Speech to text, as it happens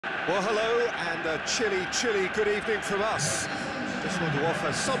Well, hello, and a chilly good evening from us. Just want to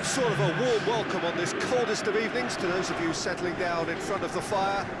offer some sort of a warm welcome on this coldest of evenings to those of you settling down in front of the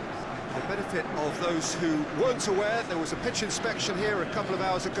fire. For the benefit of those who weren't aware, there was a pitch inspection here a couple of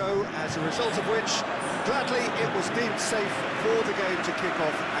hours ago, as a result of which, gladly, it was deemed safe for the game to kick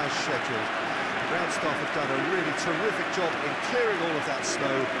off as scheduled. The ground staff have done a really terrific job in clearing all of that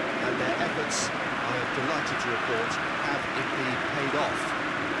snow, and their efforts, I am delighted to report, have indeed paid off.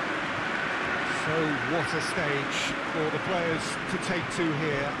 So what a stage for the players to take to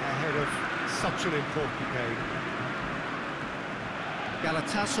here ahead of such an important game.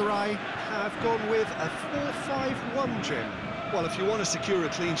 Galatasaray have gone with a 4-5-1, Jim. Well, if you want to secure a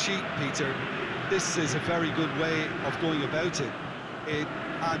clean sheet, Peter, this is a very good way of going about it. It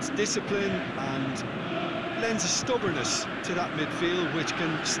adds discipline and lends a stubbornness to that midfield, which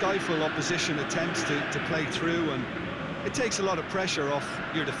can stifle opposition attempts to play through, and it takes a lot of pressure off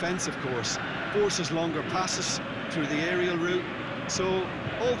your defence, of course. Forces longer passes through the aerial route. So,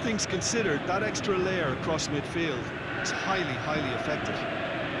 all things considered, that extra layer across midfield is highly effective.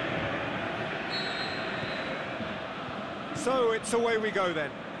 So, it's away we go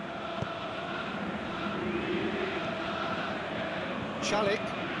then. Chalik.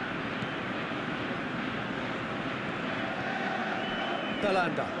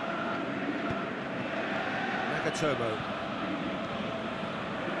 Belanda. Nagatomo.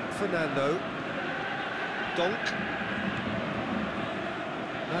 Fernando. Donk.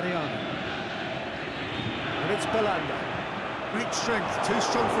 Mariano. And it's Belanda. Great strength, too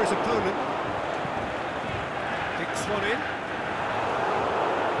strong for his opponent. Kicks one in.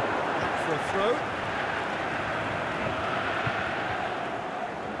 Back for a throw.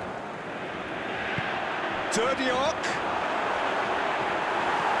 Derdiok.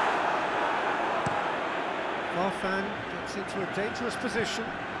 Farfan gets into a dangerous position.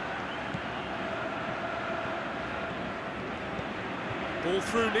 Ball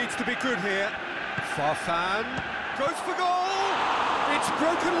through needs to be good here. Farfan goes for goal! It's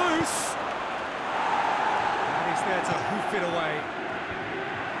broken loose! And he's there to hoof it away.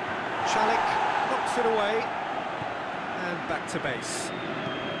 Chalik knocks it away. And back to base.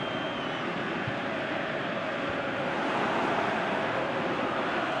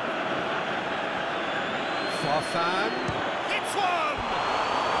 Farfan. It's one!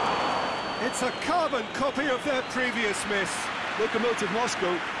 It's a carbon copy of their previous miss. LOKOMOTIV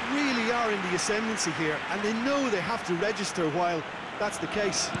Moscow really are in the ascendancy here, and they know they have to register while that's the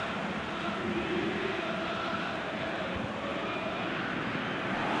case.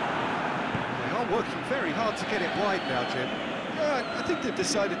 They are working very hard to get it wide now, Jim. Yeah, I think they've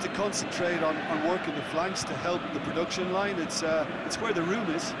decided to concentrate on working the flanks to help the production line. It's where the room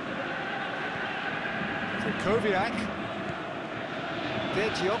is. Koviak.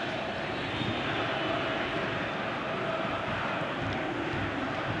 Derdiok.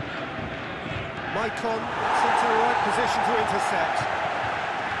 Maicon gets into the right position to intercept.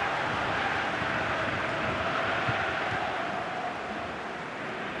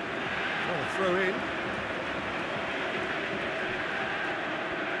 Trying to throw in.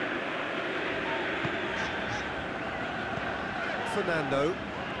 Fernando.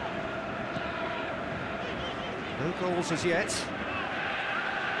 No goals as yet.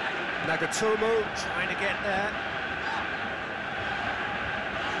 Nagatomo trying to get there.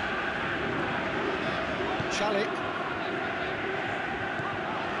 Chalik.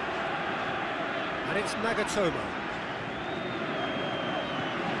 And it's Nagatomo.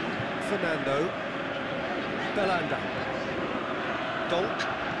 Fernando. Belanda. Donk.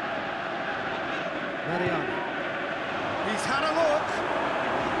 Mariano. He's had a look.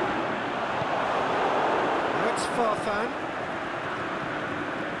 Now it's Farfan.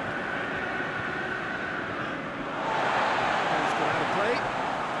 He's gone out of play.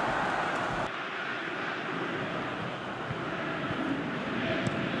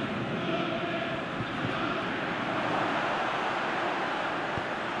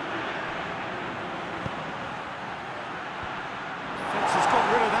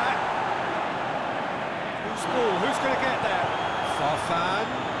 Who's going to get there? Farfan.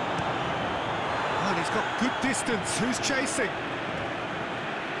 Oh, and he's got good distance. Who's chasing?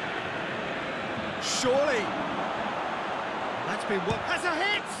 Surely. That's been what has a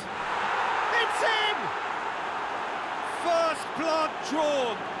hit! It's in! First blood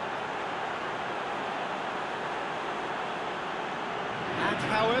drawn. And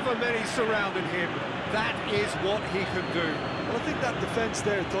however many surrounding him, that is what he can do. Well, I think that defence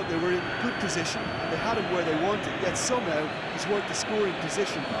there thought they were in good position, and they had him where they wanted, yet somehow he's worked the scoring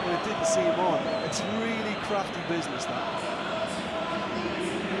position when it didn't see him on. It's really crafty business, that.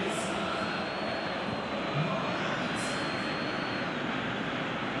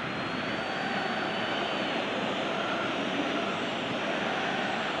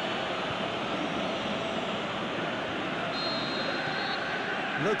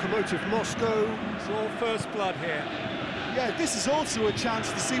 Lokomotiv Moscow, it's all first blood here. Yeah, this is also a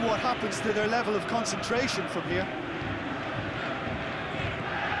chance to see what happens to their level of concentration from here.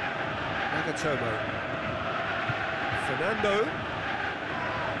 Nagatomo. Fernando.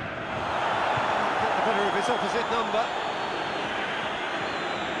 Got the better of his opposite number.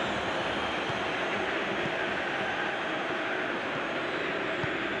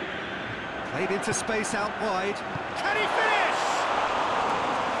 Played into space out wide. Can he finish?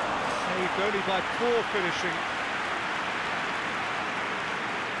 Saved only by poor finishing.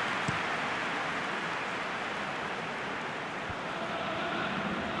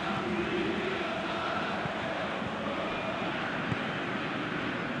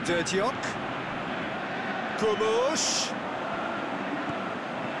 Dirdiok. Gumush.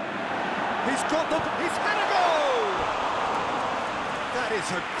 He's had a goal! That is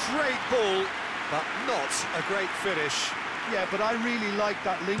a great ball, but not a great finish. Yeah, but I really like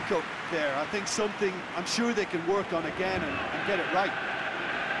that link-up there. I think something I'm sure they can work on again and get it right.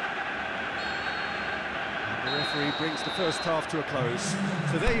 The referee brings the first half to a close.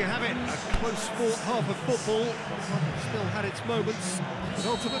 So there you have it, a close-fought half of football. Still had its moments, but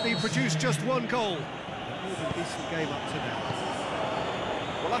ultimately produced just one goal. More than a decent game up to now.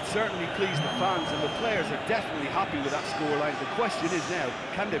 Well, that certainly pleased the fans, and the players are definitely happy with that scoreline. The question is now,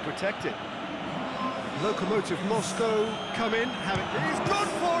 can they protect it? Lokomotiv Moscow come in, he's gone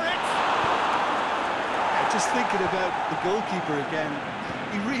for it! Just thinking about the goalkeeper again,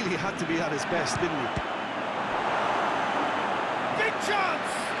 he really had to be at his best, didn't he? Big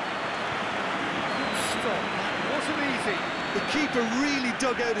chance! Good stop, that wasn't easy. The keeper really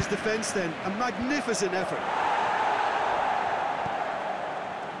dug out his defence then, a magnificent effort.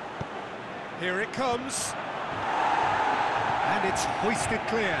 Here it comes. And it's hoisted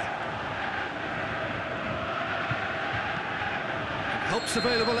clear. Help's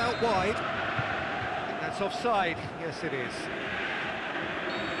available out wide. I think that's offside. Yes, it is.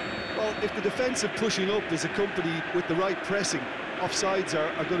 Well, if the defensive pushing up is accompanied with the right pressing, offsides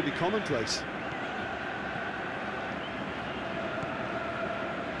are going to be commonplace.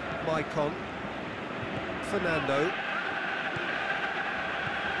 Maicon. Fernando.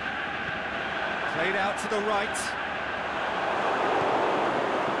 Played out to the right.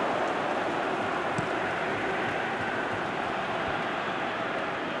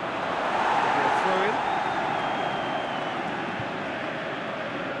 Throw in.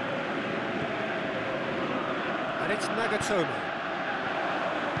 And it's Nagatomo.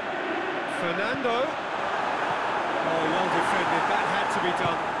 Fernando. Oh, well defended. That had to be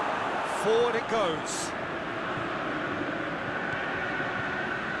done. Forward it goes.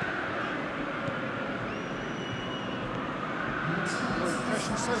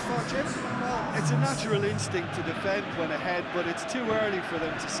 So far, Jim? Well, it's a natural instinct to defend when ahead, but it's too early for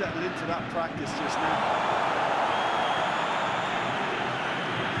them to settle into that practice just now.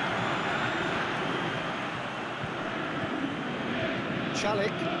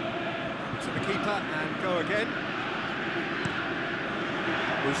 Chalik to the keeper and go again.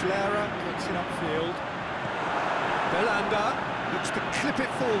 Muslera puts it upfield. Belanda looks to clip it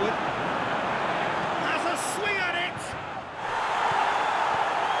forward. Has a swing at it!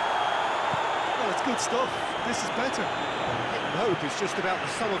 Well, it's good stuff. This is better. Hitting hope is just about the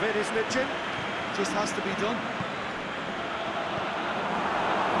sum of it, isn't it, Jim? Just has to be done.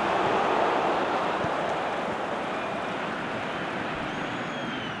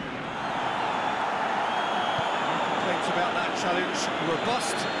 Complaints about that challenge.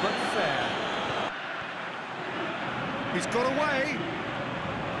 Robust, but fair. He's got away.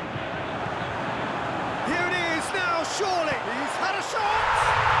 Here it is now, surely. He's had a shot.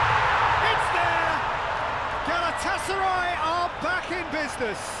 It's there. Galatasaray are back in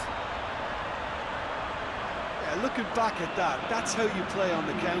business. Yeah, looking back at that, that's how you play on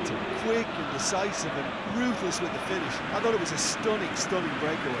the counter. Quick and decisive and ruthless with the finish. I thought it was a stunning, stunning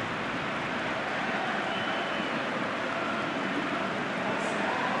breakaway.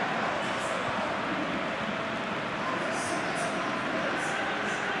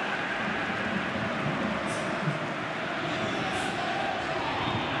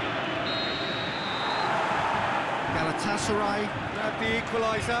 Galatasaray grab the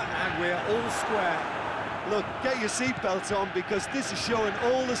equaliser and we're all square. Look, get your seatbelts on because this is showing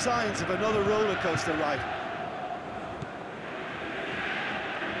all the signs of another roller coaster ride.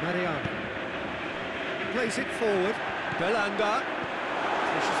 Mariano plays it forward. Belanda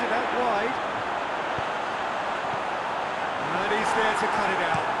pushes it out wide. And he's there to cut it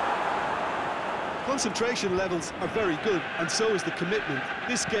out. Concentration levels are very good, and so is the commitment.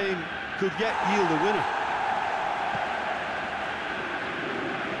 This game could yet yield a winner.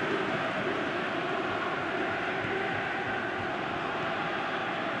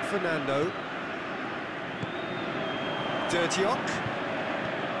 Fernando. Dirtiok.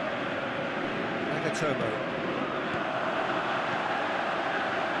 Nagatomo.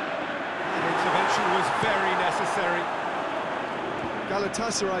 Intervention was very necessary.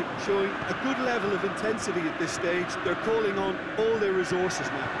 Galatasaray showing a good level of intensity at this stage. They're calling on all their resources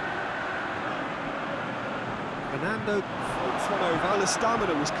now. Fernando floats one over. Well, his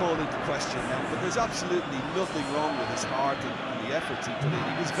stamina was called into question now, but there's absolutely nothing wrong with his heart and the efforts he put in.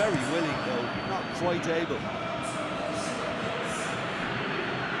 He was very willing, though, not quite able.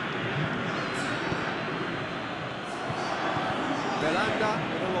 Belanda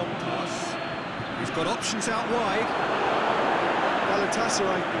with a long pass. He's got options out wide.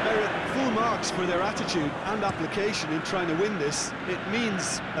 Galatasaray merit full marks for their attitude and application in trying to win this. It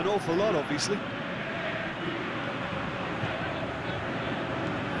means an awful lot, obviously.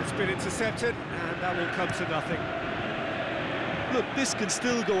 It's been intercepted, and that will come to nothing. Look, this can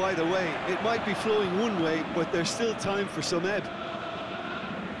still go either way. It might be flowing one way, but there's still time for some ebb.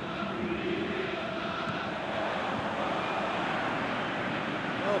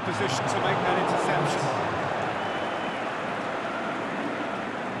 Well positioned to make that interception.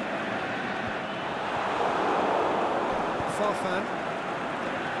 Farfan.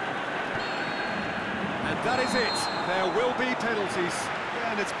 And that is it. There will be penalties.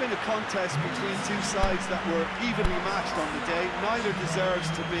 Yeah, and it's been a contest between two sides that were evenly matched on the day. Neither deserves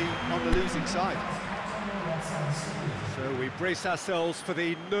to be on the losing side. So we brace ourselves for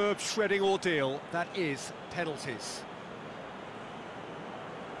the nerve-shredding ordeal that is penalties.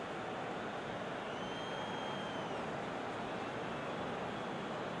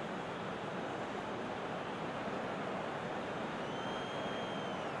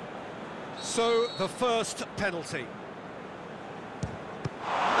 So, the first penalty.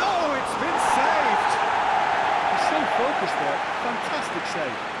 No, it's been saved! He's so focused there. Fantastic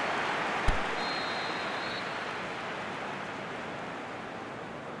save.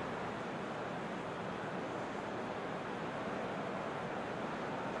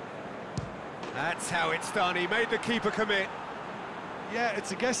 That's how it's done. He made the keeper commit. Yeah,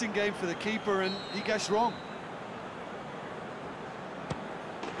 it's a guessing game for the keeper, and he guessed wrong.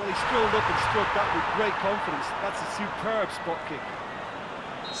 Well, he strolled up and struck that with great confidence. That's a superb spot kick.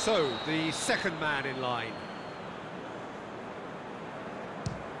 So, the second man in line.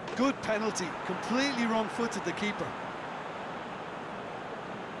 Good penalty, completely wrong-footed the keeper.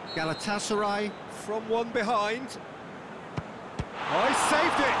 Galatasaray from one behind. Oh, he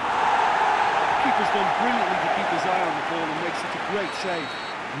saved it! The keeper's done brilliantly to keep his eye on the ball and make such a great save.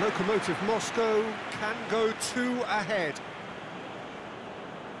 Lokomotiv Moscow can go 2 ahead.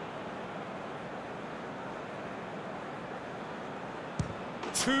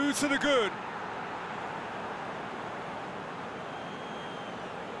 Two to the good.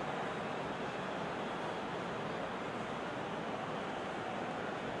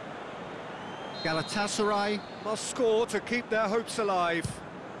 Galatasaray must score to keep their hopes alive.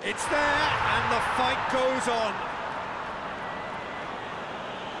 It's there, and the fight goes on.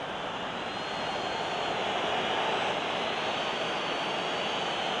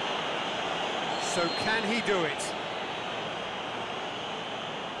 So can he do it?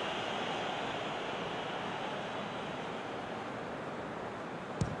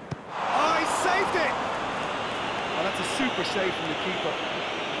 Oh, he saved it! Well, that's a super save from the keeper.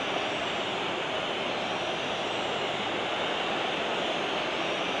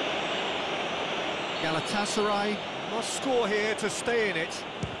 Galatasaray must score here to stay in it.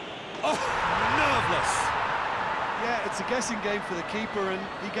 Oh, nerveless! Yeah, it's a guessing game for the keeper, and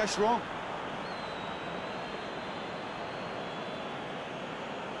he guessed wrong.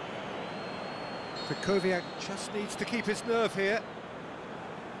 Koviak just needs to keep his nerve here.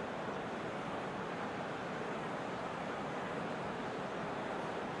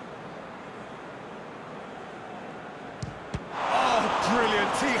 Oh,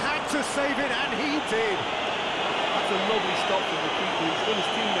 brilliant! He had to save it, and he did. That's a lovely stop from the keeper. He's done his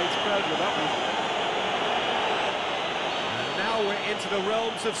teammates proud with that one. And now we're into the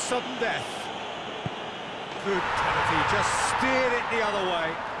realms of sudden death. Good penalty, just steered it the other way.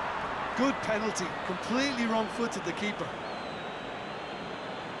 Good penalty, completely wrong-footed the keeper.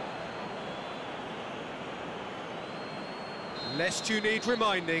 Lest you need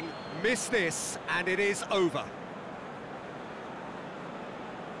reminding, miss this and it is over.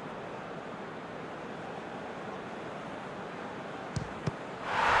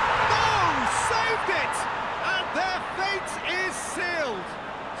 Oh, saved it! And their fate is sealed.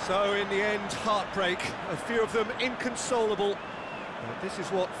 So in the end, heartbreak, a few of them inconsolable. But this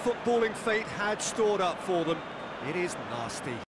is what footballing fate had stored up for them. It is nasty.